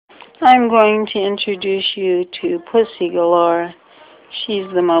I'm going to introduce you to Pussy Galore. She's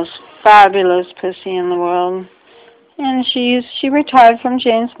the most fabulous pussy in the world. And she retired from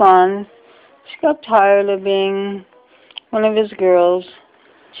James Bond. She got tired of being one of his girls.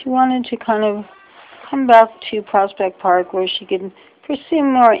 She wanted to kind of come back to Prospect Park where she could pursue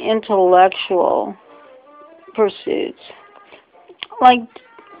more intellectual pursuits. Like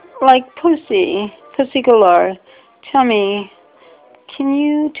Pussy Galore. Can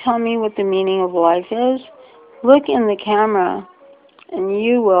you tell me what the meaning of life is? Look in the camera and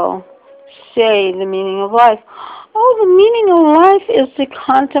you will say the meaning of life. Oh, the meaning of life is to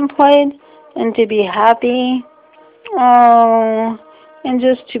contemplate and to be happy. Oh, and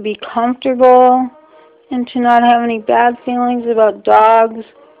just to be comfortable and to not have any bad feelings about dogs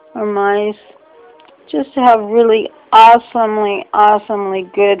or mice. Just to have really awesomely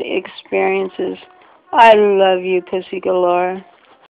good experiences. I love you, Pussy Galore.